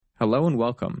Hello and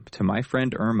welcome to My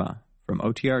Friend Irma from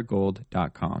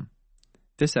OTRGold.com.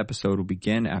 This episode will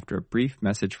begin after a brief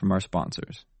message from our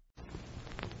sponsors.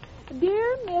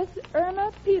 Dear Miss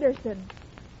Irma Peterson.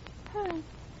 Isn't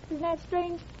that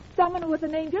strange? Someone with a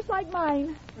name just like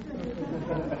mine.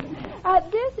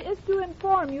 This is to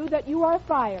inform you that you are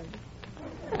fired.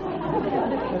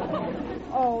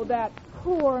 Oh, that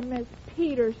poor Miss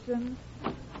Peterson.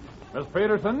 Miss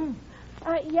Peterson?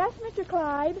 Yes, Mr.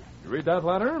 Clyde? You read that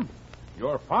letter?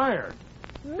 You're fired.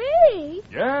 Me?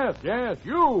 Yes,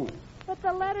 you. But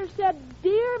the letter said,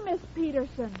 Dear Miss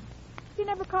Peterson. You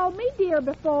never called me dear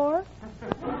before.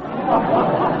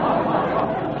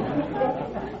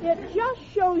 It just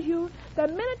shows you the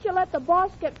minute you let the boss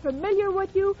get familiar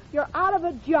with you, you're out of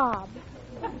a job.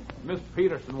 Miss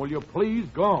Peterson, will you please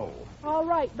go? All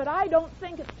right, but I don't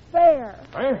think it's fair.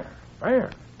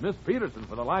 Fair. Miss Peterson,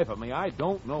 for the life of me, I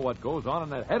don't know what goes on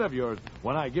in that head of yours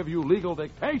when I give you legal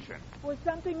dictation. Was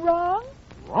something wrong?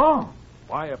 Wrong?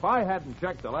 Why, if I hadn't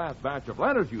checked the last batch of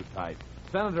letters you typed,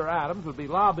 Senator Adams would be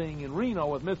lobbying in Reno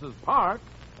with Mrs. Park,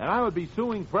 and I would be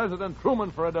suing President Truman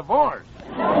for a divorce.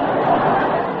 Now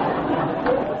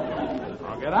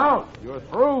get out. You're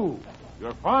through.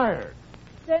 You're fired.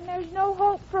 Then there's no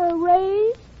hope for a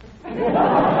raise?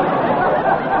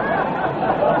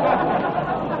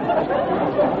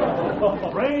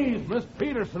 Raise, Miss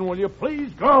Peterson, will you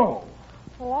please go?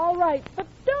 Oh, all right, but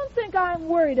don't think I'm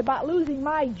worried about losing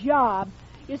my job.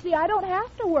 You see, I don't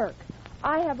have to work.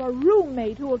 I have a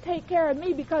roommate who will take care of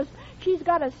me because she's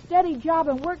got a steady job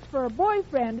and works for her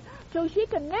boyfriend, so she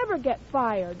can never get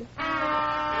fired.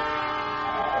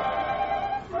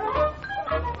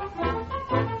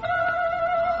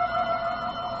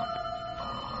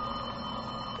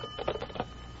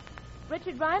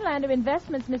 Richard Rhinelander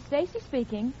Investments, Miss Stacy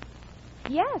speaking.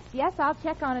 Yes, I'll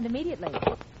check on it immediately.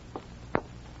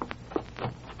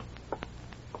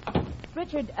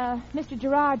 Richard, Mr.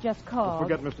 Gerard just called.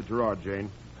 Forget Mr. Gerard, Jane.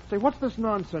 Say, what's this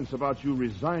nonsense about you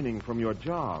resigning from your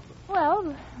job?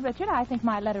 Well, Richard, I think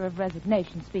my letter of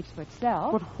resignation speaks for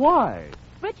itself. But why?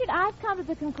 Richard, I've come to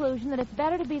the conclusion that it's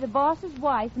better to be the boss's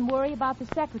wife and worry about the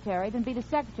secretary than be the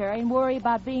secretary and worry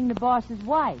about being the boss's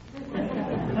wife.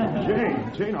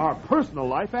 Jane, our personal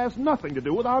life has nothing to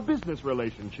do with our business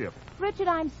relationship. Richard,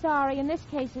 I'm sorry. In this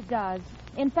case, it does.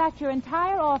 In fact, your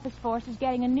entire office force is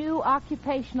getting a new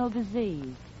occupational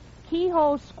disease.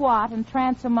 Keyhole squat and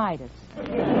transomitis.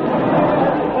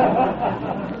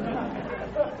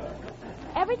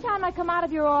 Every time I come out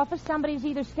of your office, somebody's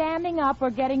either standing up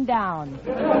or getting down.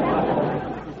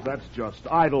 That's just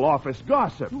idle office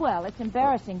gossip. Well, it's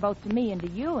embarrassing both to me and to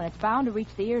you, and it's bound to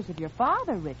reach the ears of your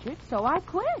father, Richard, so I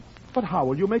quit. But how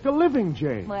will you make a living,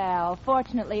 Jane? Well,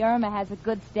 fortunately, Irma has a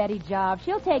good, steady job.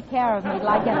 She'll take care of me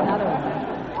like yet another one.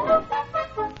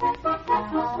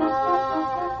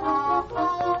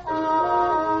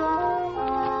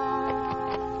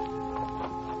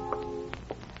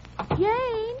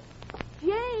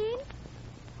 Jane?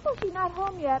 Oh, she's not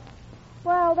home yet.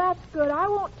 Well, that's good. I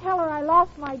won't tell her I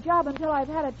lost my job until I've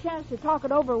had a chance to talk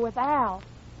it over with Al.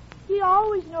 He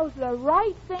always knows the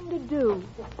right thing to do.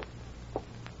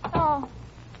 Oh,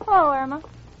 hello, Irma.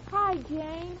 Hi,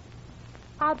 Jane.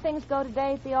 How'd things go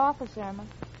today at the office, Irma?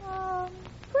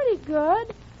 Pretty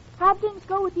good. How'd things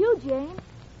go with you, Jane?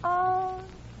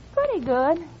 Pretty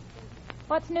good.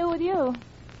 What's new with you?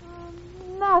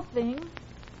 Nothing.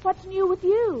 What's new with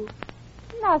you?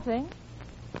 Nothing.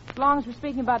 As long as we're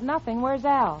speaking about nothing, where's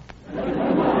Al?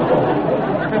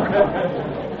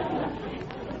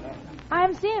 I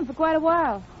haven't seen him for quite a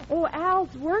while. Oh,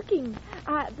 Al's working.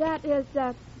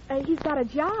 He's got a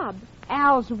job.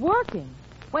 Al's working?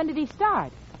 When did he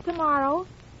start? Tomorrow.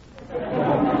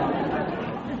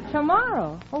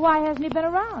 Tomorrow? Well, why hasn't he been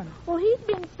around? Well, he's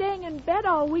been staying in bed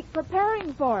all week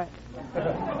preparing for it.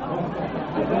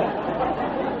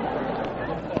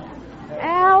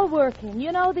 Al working.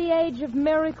 You know the age of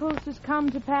miracles has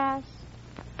come to pass.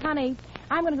 Honey,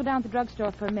 I'm going to go down to the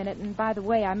drugstore for a minute, and by the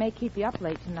way, I may keep you up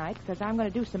late tonight because I'm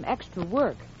going to do some extra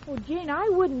work. Well, Jane, I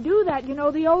wouldn't do that. You know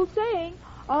the old saying,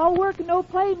 all work and no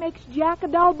play makes Jack a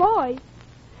dull boy.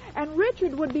 And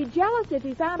Richard would be jealous if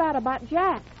he found out about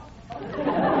Jack.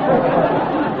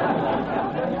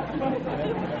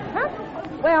 Huh?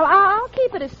 Well, I'll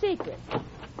keep it a secret.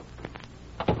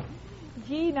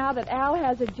 Gee, now that Al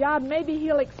has a job, maybe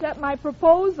he'll accept my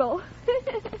proposal.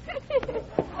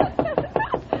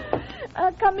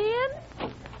 Come in?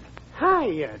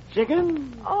 Hi,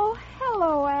 chicken. Oh,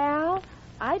 hello, Al.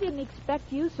 I didn't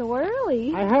expect you so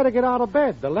early. I had to get out of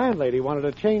bed. The landlady wanted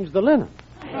to change the linen.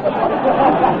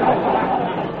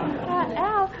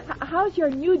 Al, how's your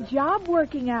new job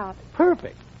working out?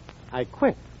 Perfect. I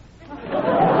quit.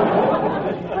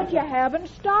 But you haven't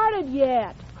started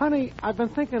yet. Honey, I've been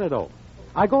thinking it over.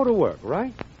 I go to work,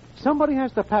 right? Somebody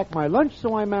has to pack my lunch,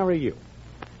 so I marry you.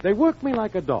 They work me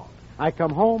like a dog. I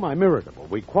come home, I'm irritable.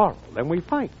 We quarrel, then we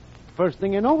fight. First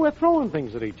thing you know, we're throwing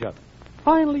things at each other.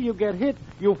 Finally, you get hit,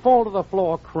 you fall to the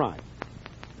floor crying.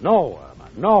 No, Irma,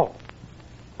 no.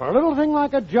 For a little thing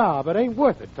like a job, it ain't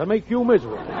worth it to make you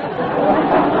miserable.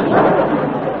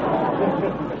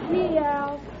 Gee,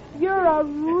 Al, you're a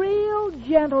real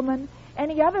gentleman.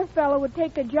 Any other fellow would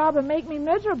take the job and make me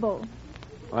miserable.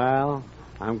 Well,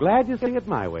 I'm glad you see it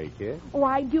my way, kid. Oh,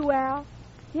 I do, Al.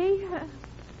 Gee,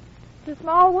 it's a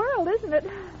small world, isn't it?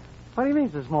 What do you mean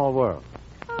it's a small world?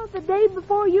 Oh, the day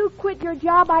before you quit your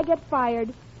job, I get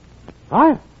fired.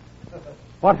 Fired?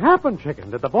 What happened, Chicken?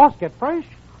 Did the boss get fresh?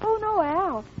 Oh, no,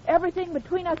 Al. Everything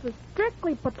between us was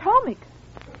strictly Potomac.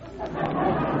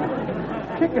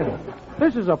 Chicken,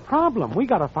 this is a problem. We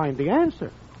got to find the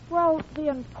answer. Well, the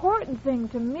important thing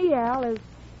to me, Al, is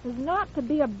not to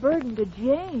be a burden to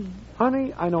Jane.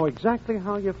 Honey, I know exactly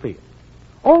how you feel.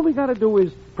 All we got to do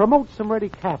is promote some ready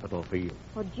capital for you.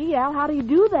 Well, gee, Al, how do you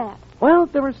do that? Well,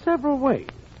 there are several ways.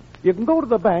 You can go to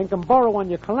the bank and borrow on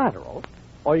your collateral,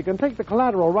 or you can take the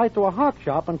collateral right to a hock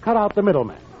shop and cut out the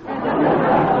middleman.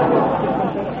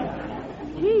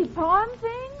 Gee, pawn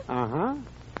things? Uh-huh.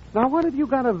 Now, what have you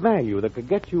got of value that could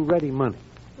get you ready money?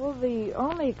 Well, the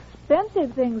only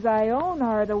expensive things I own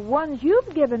are the ones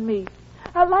you've given me.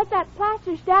 Like that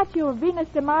plaster statue of Venus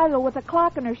de Milo with a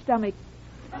clock in her stomach.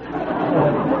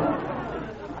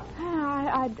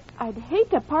 I'd hate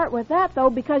to part with that,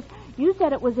 though, because you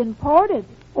said it was imported.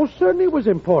 Oh, certainly it was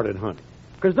imported, honey.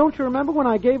 Because don't you remember when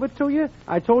I gave it to you,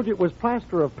 I told you it was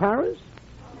plaster of Paris?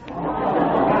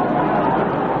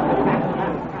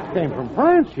 Came from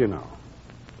France, you know.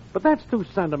 But that's too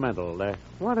sentimental.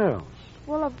 What else?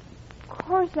 Well, of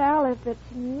course, Al, if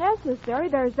it's necessary,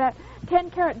 there's that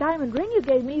 10-carat diamond ring you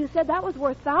gave me. You said that was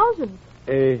worth thousands.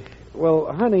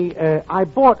 Well, honey, I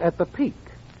bought at the peak.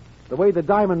 The way the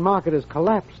diamond market has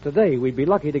collapsed today, we'd be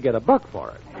lucky to get $1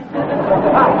 for it.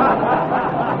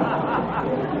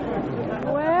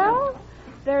 Well,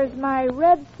 there's my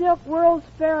red silk World's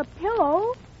Fair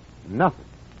pillow. Nothing.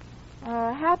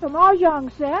 Half a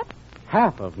mahjong set.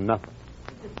 Half of nothing.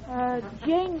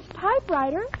 Jane's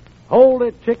typewriter. Hold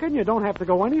it, Chicken. You don't have to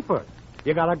go any further.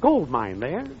 You got a gold mine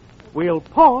there. We'll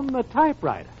pawn the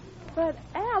typewriter. But,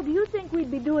 Al, do you think we'd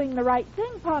be doing the right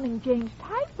thing pawning Jane's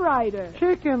typewriter?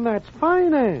 Chicken, that's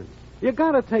finance. You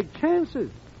got to take chances.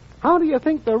 How do you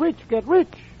think the rich get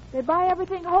rich? They buy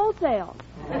everything wholesale.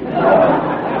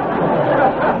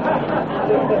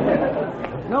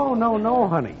 No,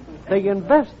 honey. They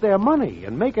invest their money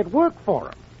and make it work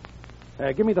for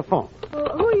them. Give me the phone.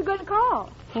 Well, who are you going to call?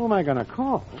 Who am I going to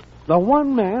call? The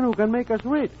one man who can make us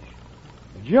rich.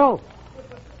 Joe.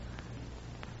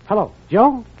 Hello,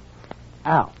 Joe?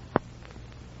 Al.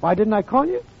 Why didn't I call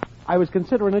you? I was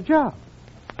considering a job.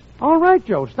 All right,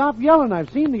 Joe, stop yelling. I've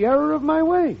seen the error of my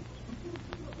ways.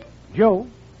 Joe,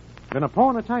 gonna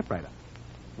pawn a typewriter.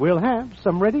 We'll have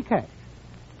some ready cash.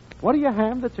 What do you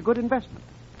have that's a good investment?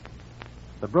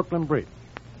 The Brooklyn Bridge.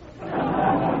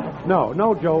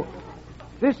 No, Joe.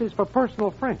 This is for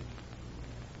personal friends.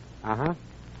 Uh-huh.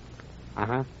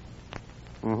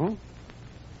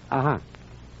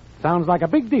 Sounds like a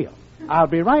big deal. I'll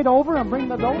be right over and bring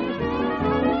the dough.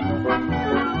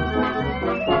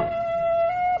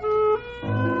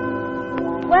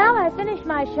 Well, I finished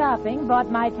my shopping, bought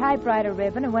my typewriter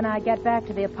ribbon, and when I get back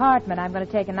to the apartment, I'm going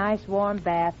to take a nice warm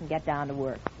bath and get down to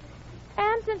work.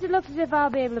 And since it looks as if I'll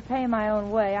be able to pay my own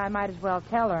way, I might as well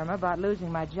tell Irma about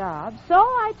losing my job. So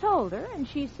I told her, and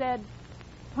she said,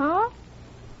 "Huh?"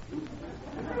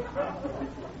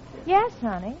 "Yes,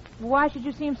 honey. Why should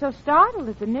you seem so startled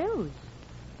at the news?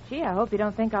 Gee, I hope you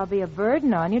don't think I'll be a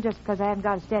burden on you just because I haven't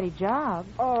got a steady job."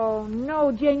 Oh,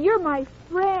 no, Jane, you're my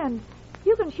friend.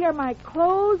 You can share my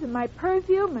clothes and my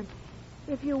perfume, and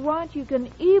if you want, you can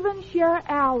even share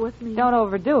Al with me. Don't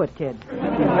overdo it, kid.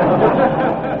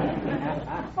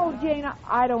 Oh, Jane,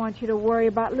 I don't want you to worry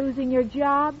about losing your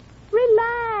job.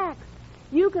 Relax.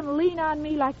 You can lean on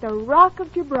me like the Rock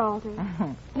of Gibraltar.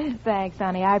 Thanks,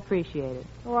 honey. I appreciate it.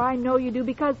 Oh, I know you do,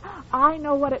 because I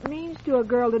know what it means to a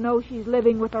girl to know she's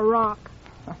living with a rock.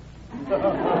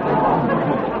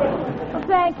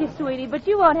 Thank you, sweetie, but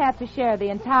you won't have to share the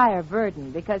entire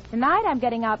burden, because tonight I'm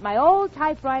getting out my old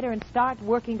typewriter and start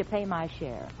working to pay my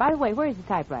share. By the way, where's the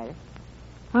typewriter?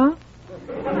 Huh?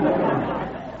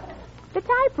 The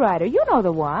typewriter. You know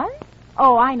the one.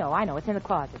 Oh, I know. It's in the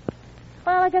closet.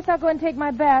 Well, I guess I'll go and take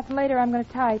my bath, and later I'm going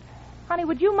to type. Honey,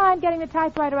 would you mind getting the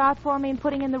typewriter out for me and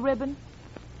putting in the ribbon?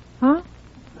 Huh?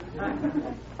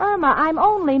 Irma, I'm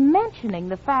only mentioning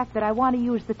the fact that I want to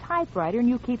use the typewriter, and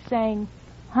you keep saying,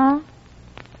 huh?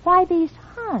 Why these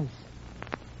huhs?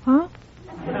 Huh?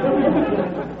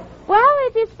 Well,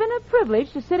 it's been a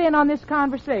privilege to sit in on this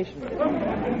conversation.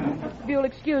 If you'll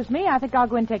excuse me, I think I'll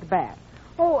go and take a bath.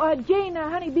 Oh, Jane,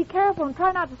 honey, be careful and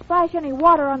try not to splash any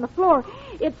water on the floor.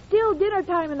 It's still dinner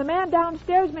time, and the man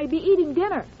downstairs may be eating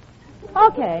dinner.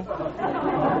 Okay.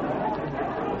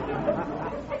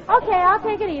 Okay, I'll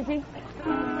take it easy.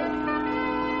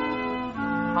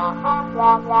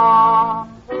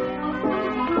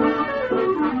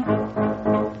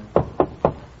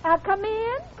 Come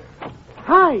in.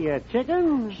 Hiya,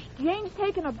 chicken. Jane's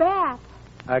taking a bath.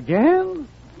 Again?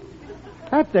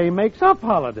 That day makes up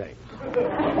holidays.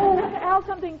 Oh, Al,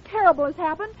 something terrible has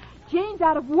happened. Jane's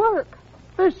out of work.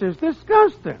 This is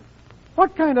disgusting.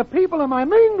 What kind of people am I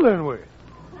mingling with?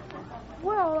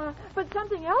 Well, but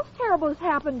something else terrible has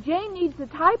happened. Jane needs the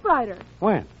typewriter.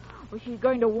 When? Well, she's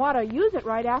going to want to use it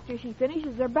right after she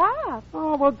finishes her bath.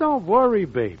 Oh, well, don't worry,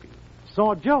 baby.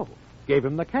 Saw Joe. Gave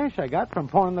him the cash I got from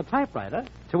pawning the typewriter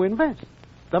to invest.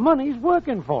 The money's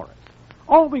working for us.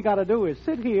 All we got to do is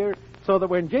sit here so that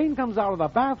when Jane comes out of the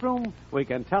bathroom, we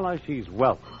can tell her she's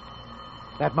welcome.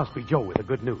 That must be Joe with the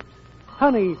good news.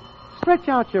 Honey, stretch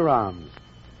out your arms.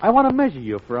 I want to measure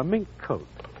you for a mink coat.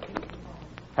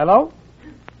 Hello?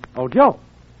 Oh, Joe.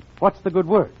 What's the good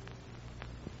word?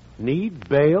 Need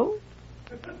bail?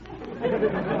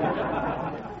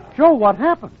 Joe, what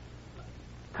happened?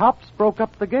 Cops broke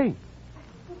up the game.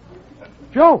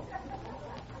 Joe!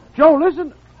 Joe,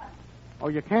 listen. Oh,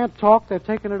 you can't talk. They're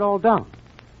taking it all down.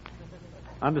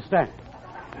 Understand.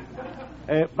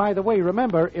 By the way,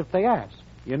 remember, if they ask,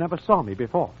 you never saw me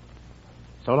before.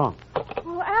 So long.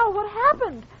 Oh, Al, what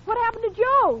happened? What happened to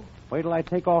Joe? Wait till I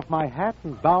take off my hat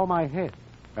and bow my head,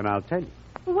 and I'll tell you.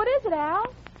 What is it,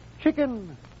 Al?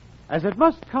 Chicken, as it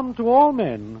must come to all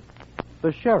men,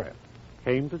 the sheriff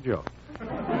came to Joe.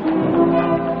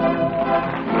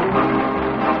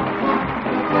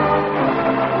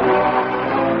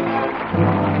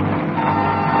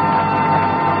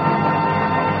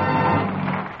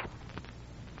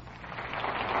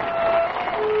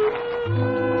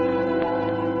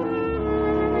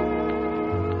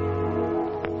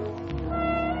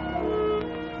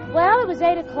 Well, it was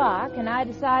 8 o'clock, and I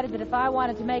decided that if I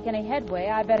wanted to make any headway,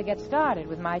 I better get started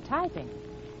with my typing.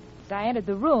 As I entered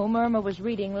the room, Irma was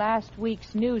reading last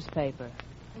week's newspaper.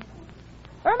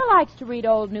 Irma likes to read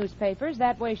old newspapers.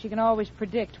 That way she can always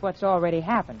predict what's already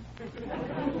happened.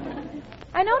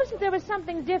 I noticed that there was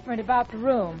something different about the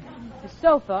room. The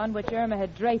sofa on which Irma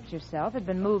had draped herself had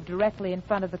been moved directly in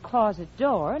front of the closet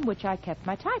door in which I kept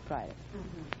my typewriter.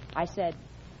 I said,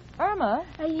 Irma?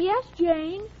 Yes,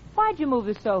 Jane? Why'd you move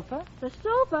the sofa? The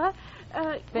sofa?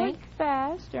 Think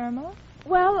fast, Irma.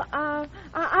 Well, I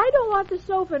don't want the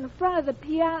sofa in front of the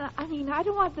piano. I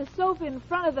don't want the sofa in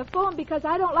front of the phone because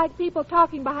I don't like people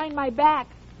talking behind my back.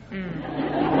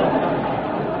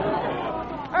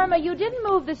 Irma, you didn't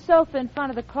move the sofa in front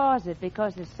of the closet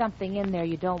because there's something in there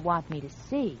you don't want me to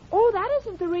see. Oh, that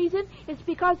isn't the reason. It's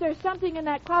because there's something in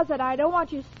that closet I don't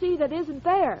want you to see that isn't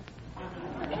there.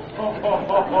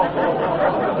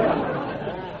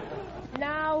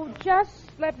 Now,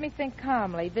 just let me think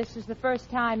calmly. This is the first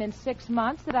time in 6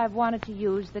 months that I've wanted to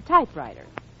use the typewriter.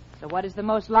 So what is the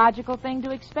most logical thing to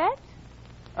expect?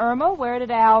 Irma, where did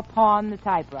Al pawn the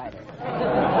typewriter?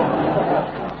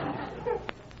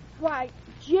 Why,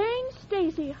 Jane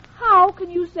Stacy, how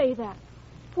can you say that?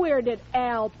 Where did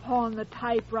Al pawn the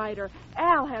typewriter?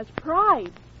 Al has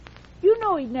pride. You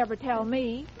know he'd never tell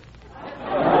me.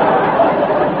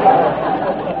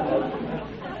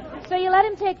 So you let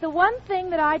him take the one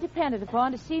thing that I depended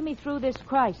upon to see me through this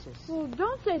crisis. Well,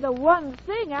 don't say the one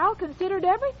thing. Al considered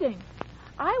everything.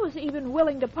 I was even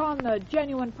willing to pawn the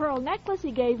genuine pearl necklace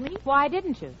he gave me. Why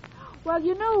didn't you? Well,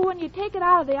 you know, when you take it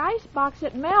out of the icebox,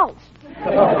 it melts. Okay,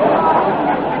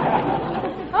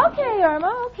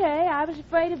 Irma, okay. I was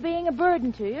afraid of being a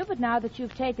burden to you, but now that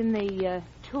you've taken the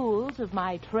tools of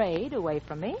my trade away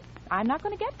from me, I'm not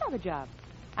going to get another job.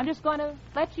 I'm just going to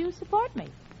let you support me.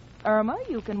 Irma,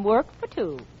 you can work for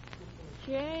 2.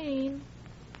 Jane,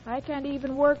 I can't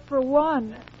even work for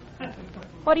 1.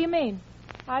 What do you mean?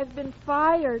 I've been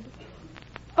fired.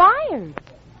 Fired?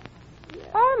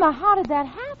 Irma, how did that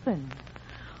happen?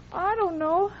 I don't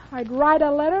know. I'd write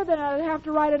a letter, then I'd have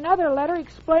to write another letter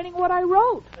explaining what I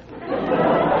wrote.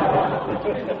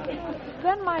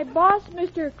 Then my boss,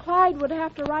 Mr. Clyde, would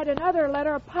have to write another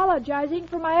letter apologizing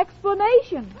for my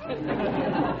explanation.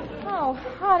 Oh,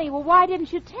 honey, well, why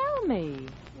didn't you tell me?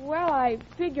 Well, I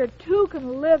figured 2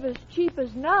 can live as cheap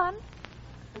as none.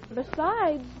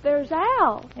 Besides, there's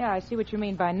Al. Yeah, I see what you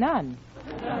mean by none.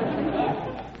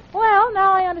 Well,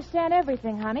 now I understand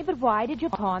everything, honey, but why did you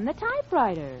pawn the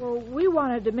typewriter? Well, we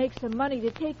wanted to make some money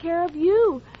to take care of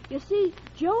you. You see,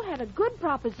 Joe had a good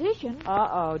proposition.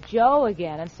 Uh-oh, Joe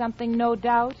again, and something no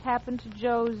doubt happened to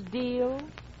Joe's deal?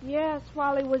 Yes,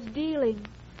 while he was dealing.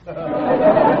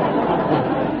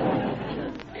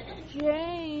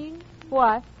 Jane.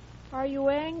 What? Are you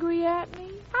angry at me?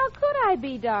 How could I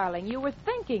be, darling? You were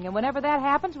thinking, and whenever that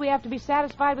happens, we have to be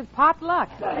satisfied with pot luck.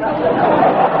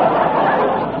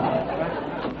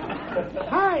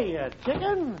 Hi,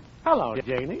 chicken. Hello,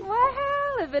 Janie.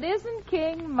 Well, if it isn't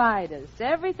King Midas,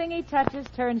 everything he touches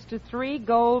turns to 3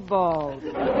 gold balls.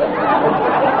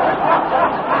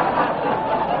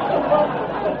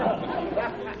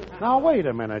 Now, wait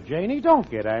a minute, Janie. Don't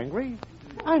get angry.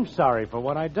 I'm sorry for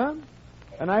what I done.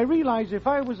 And I realize if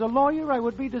I was a lawyer, I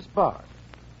would be disbarred.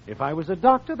 If I was a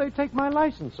doctor, they'd take my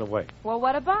license away. Well,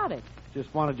 what about it?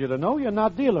 Just wanted you to know you're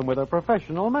not dealing with a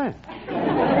professional man.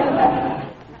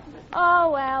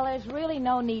 Oh, well, there's really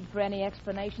no need for any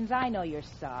explanations. I know you're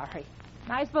sorry.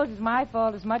 I suppose it's my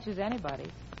fault as much as anybody.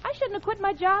 I shouldn't have quit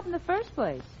my job in the first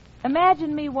place.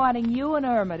 Imagine me wanting you and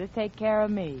Irma to take care of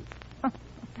me.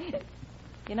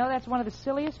 You know, that's one of the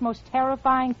silliest, most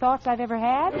terrifying thoughts I've ever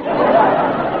had.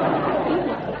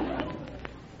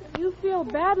 You feel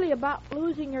badly about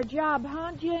losing your job,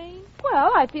 huh, Jane?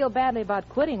 Well, I feel badly about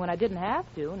quitting when I didn't have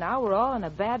to. Now we're all in a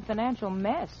bad financial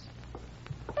mess.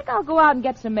 I think I'll go out and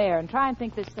get some air and try and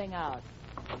think this thing out.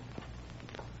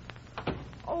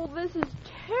 Oh, this is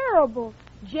terrible.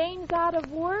 Jane's out of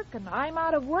work, and I'm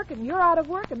out of work, and you're out of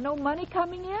work, and no money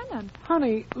coming in, and...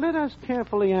 Honey, let us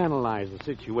carefully analyze the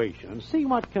situation and see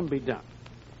what can be done.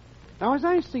 Now, as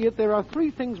I see it, there are 3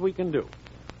 things we can do.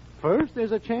 First,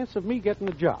 there's a chance of me getting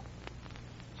a job.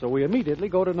 So we immediately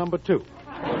go to number 2.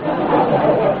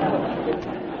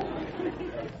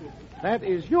 That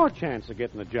is your chance of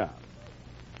getting a job.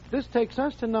 This takes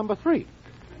us to number 3.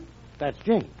 That's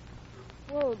Jane.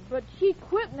 Well, but she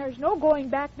quit, and there's no going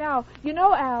back now. You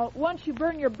know, Al, once you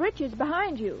burn your britches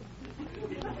behind you.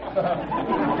 But,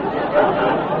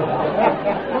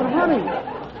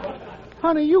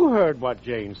 honey, you heard what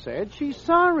Jane said. She's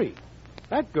sorry.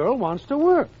 That girl wants to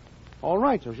work. All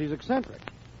right, so she's eccentric.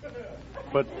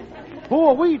 But who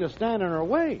are we to stand in her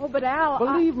way? Oh, but Al,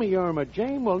 Believe me, Irma,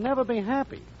 Jane will never be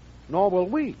happy. Nor will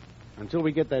we, until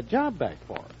we get that job back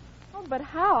for her. Oh, but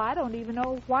how? I don't even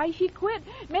know why she quit.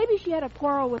 Maybe she had a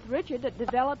quarrel with Richard that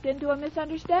developed into a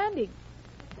misunderstanding.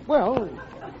 Well,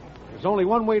 there's only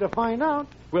one way to find out.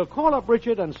 We'll call up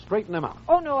Richard and straighten him out.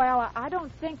 Oh, no, Al, I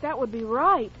don't think that would be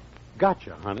right.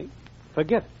 Gotcha, honey.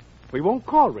 Forget it. We won't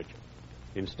call Richard.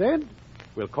 Instead,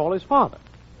 we'll call his father.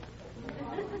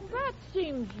 That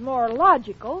seems more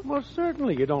logical. Well,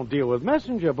 certainly you don't deal with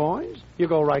messenger boys. You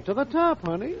go right to the top,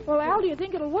 honey. Well, Al, do you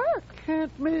think it'll work?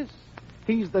 Can't miss.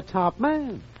 He's the top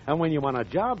man. And when you want a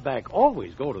job back,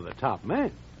 always go to the top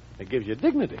man. It gives you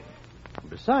dignity. And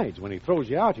besides, when he throws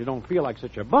you out, you don't feel like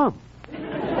such a bum.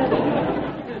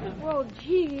 Well,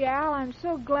 gee, Al, I'm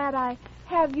so glad I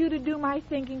have you to do my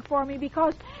thinking for me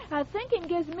because thinking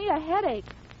gives me a headache.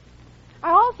 I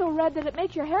also read that it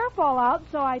makes your hair fall out,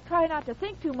 so I try not to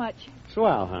think too much.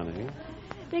 Swell, honey.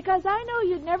 Because I know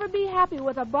you'd never be happy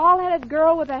with a bald-headed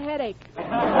girl with a headache.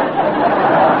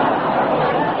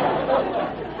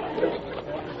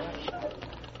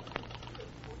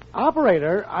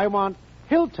 Operator, I want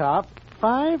Hilltop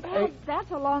 5... Well,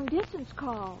 that's a long-distance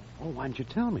call. Oh, why didn't you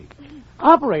tell me?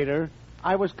 Operator,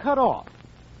 I was cut off.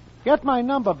 Get my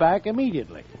number back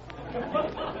immediately.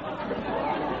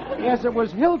 Yes, it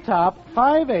was Hilltop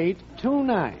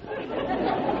 5829.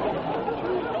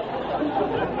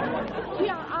 Gee,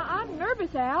 I'm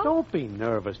nervous, Al. Don't be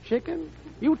nervous, chicken.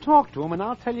 You talk to him, and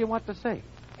I'll tell you what to say.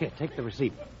 Here, take the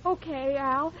receiver. Okay,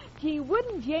 Al. Gee,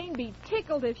 wouldn't Jane be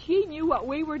tickled if she knew what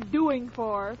we were doing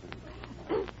for?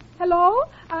 Hello?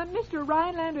 I'm Mr.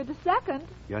 Rhinelander II.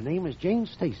 Your name is Jane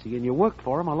Stacy, and you worked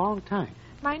for him a long time.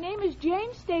 My name is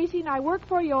Jane Stacy, and I worked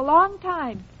for you a long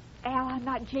time. Al, I'm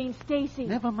not Jane Stacy.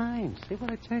 Never mind. See what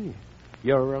I tell you.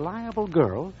 You're a reliable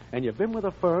girl, and you've been with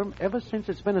a firm ever since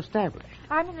it's been established.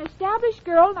 I'm an established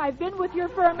girl, and I've been with your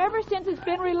firm ever since it's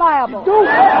been reliable.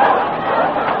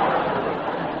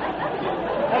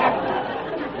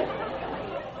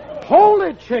 Hold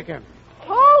it, chicken.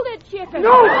 Hold it, chicken.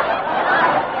 No!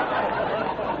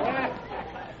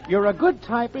 You're a good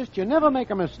typist. You never make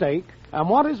a mistake. And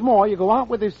what is more, you go out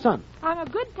with his son. I'm a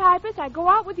good typist. I go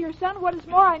out with your son. What is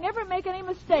more, I never make any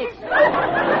mistakes.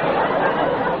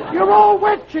 You're all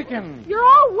wet, chicken. You're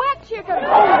all wet, chicken.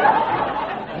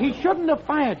 He shouldn't have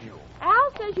fired you.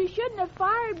 Al says you shouldn't have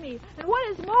fired me. And what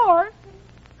is more,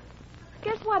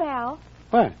 guess what, Al?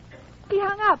 What? He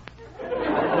hung up.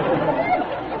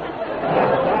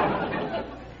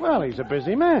 Well, he's a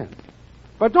busy man.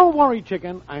 But don't worry,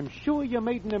 Chicken. I'm sure you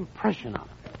made an impression on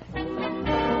him.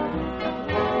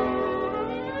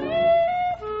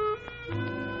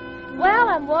 Well,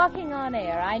 I'm walking on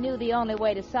air. I knew the only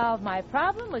way to solve my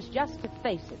problem was just to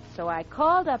face it. So I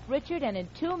called up Richard, and in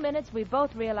 2 minutes we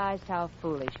both realized how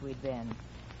foolish we'd been.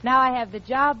 Now I have the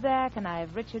job back, and I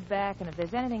have Richard back, and if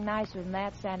there's anything nicer than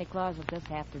that, Santa Claus will just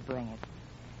have to bring it.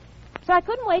 So I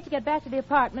couldn't wait to get back to the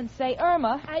apartment and say,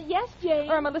 Irma. Yes, Jane?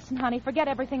 Irma, listen, honey, forget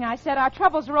everything I said. Our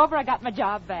troubles are over. I got my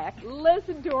job back.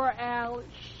 Listen to her, Al.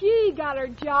 She got her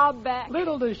job back.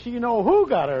 Little does she know who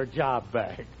got her job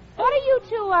back. What are you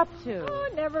two up to? Oh,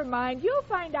 never mind. You'll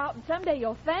find out, and someday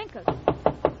you'll thank us.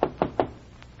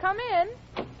 Come in.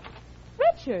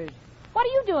 Richard, what are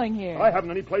you doing here? I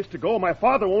haven't any place to go. My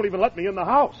father won't even let me in the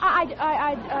house. I don't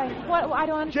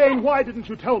understand. Jane, why didn't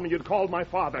you tell me you'd called my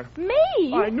father?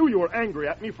 Me? I knew you were angry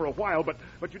at me for a while, but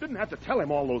you didn't have to tell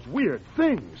him all those weird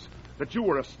things. That you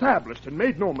were established and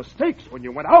made no mistakes when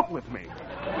you went out with me.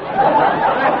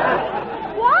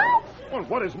 What? Well,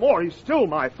 what is more, he's still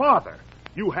my father.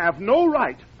 You have no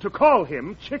right to call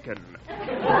him Chicken.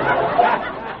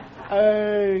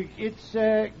 It's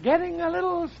getting a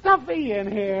little stuffy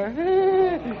in here.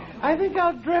 I think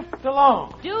I'll drift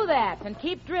along. Do that and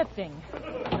keep drifting.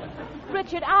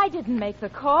 Richard, I didn't make the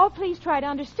call. Please try to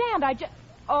understand.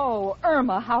 Oh,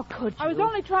 Irma, how could you? I was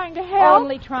only trying to help.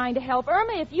 Only trying to help.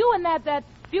 Irma, if you and that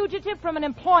fugitive from an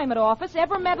employment office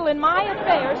ever meddle in my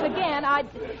affairs again,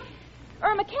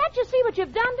 Irma, can't you see what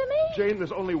you've done to me? Jane,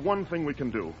 there's only one thing we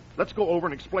can do. Let's go over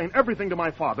and explain everything to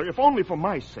my father, if only for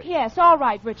my sake. Yes, all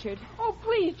right, Richard. Oh,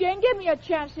 please, Jane, give me a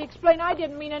chance to explain. I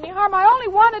didn't mean any harm. I only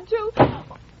wanted to.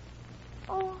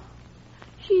 Oh,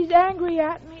 she's angry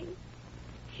at me.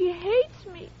 She hates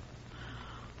me.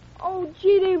 Oh,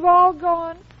 gee, they've all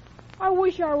gone. I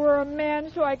wish I were a man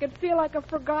so I could feel like a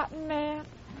forgotten man.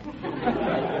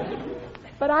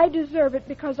 But I deserve it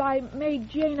because I made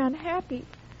Jane unhappy.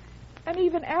 And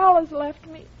even Al has left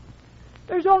me.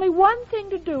 There's only one thing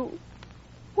to do.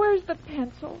 Where's the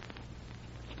pencil?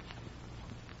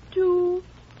 To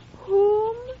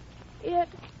whom it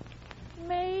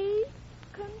may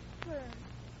concern.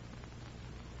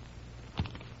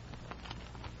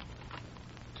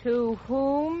 To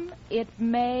whom it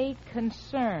may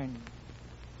concern.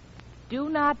 Do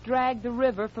not drag the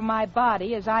river for my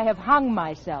body as I have hung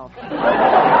myself.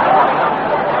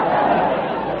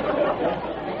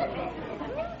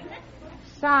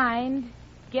 Signed,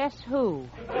 guess who?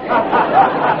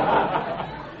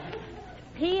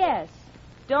 P.S.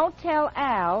 Don't tell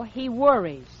Al, he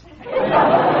worries.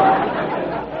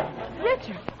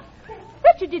 Richard,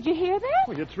 did you hear that?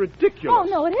 Well, it's ridiculous. Oh,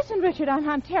 no, it isn't, Richard.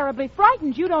 I'm terribly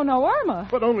frightened. You don't know Irma.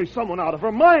 But only someone out of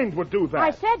her mind would do that. I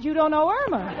said you don't know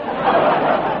Irma.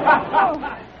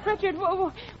 Oh, Richard,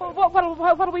 what'll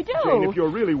we do? Jane, if you're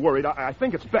really worried, I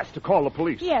think it's best to call the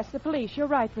police. Yes, the police. You're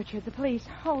right, Richard, the police.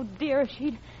 Oh, dear, if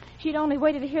she'd only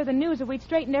waited to hear the news that we'd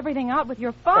straightened everything out with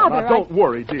your father. Now, don't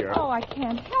worry, dear. Oh, I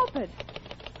can't help it.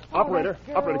 Operator,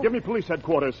 give me police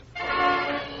headquarters.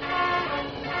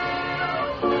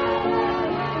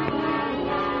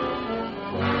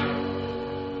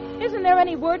 Isn't there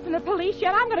any word from the police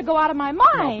yet? I'm going to go out of my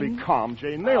mind. Now, be calm,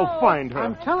 Jane. They'll find her.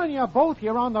 I'm telling you both,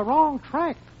 you're on the wrong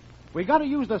track. We got to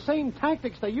use the same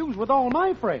tactics they use with all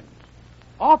my friends.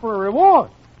 Offer a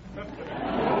reward.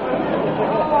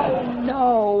 Oh,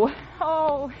 no.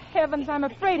 Oh, heavens, I'm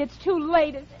afraid it's too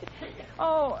late.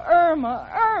 Oh,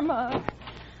 Irma.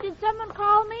 Did someone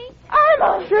call me?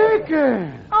 Irma!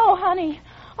 Chicken! Oh, honey.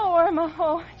 Oh, Irma.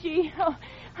 Oh, gee. Oh,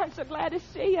 I'm so glad to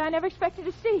see you. I never expected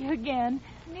to see you again.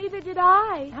 Neither did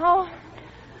I. Oh,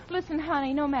 listen,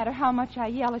 honey, no matter how much I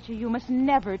yell at you, you must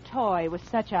never toy with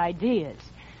such ideas.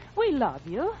 We love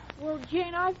you. Well,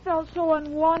 Jane, I felt so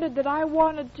unwanted that I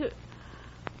wanted to...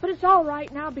 But it's all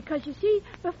right now because, you see,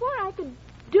 before I could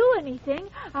do anything,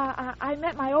 I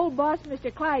met my old boss,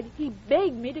 Mr. Clyde. He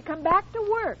begged me to come back to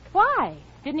work. Why?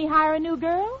 Didn't he hire a new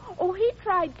girl? Oh, he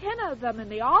tried 10 of them, and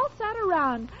they all sat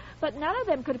around. But none of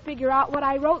them could figure out what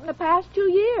I wrote in the past 2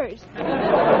 years.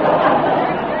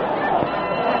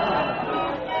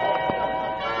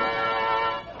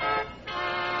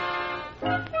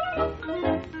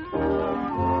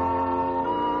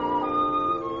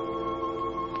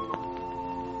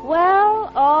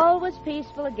 Well, all was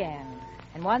peaceful again.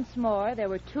 And once more, there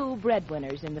were 2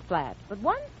 breadwinners in the flat. But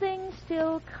one thing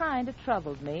still kind of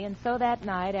troubled me, and so that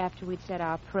night, after we'd said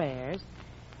our prayers,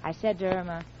 I said to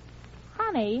Irma,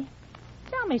 Honey,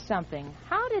 Tell me something.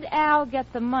 How did Al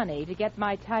get the money to get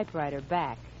my typewriter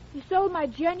back? He sold my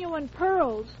genuine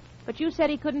pearls. But you said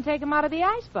he couldn't take them out of the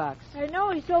icebox. I know,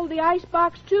 he sold the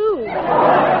icebox, too.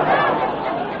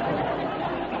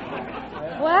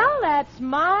 Well, that's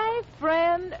my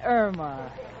friend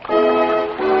Irma.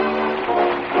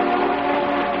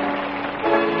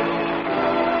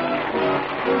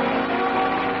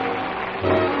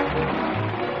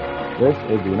 This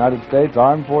is the United States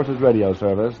Armed Forces Radio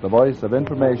Service, the voice of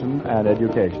information and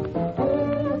education.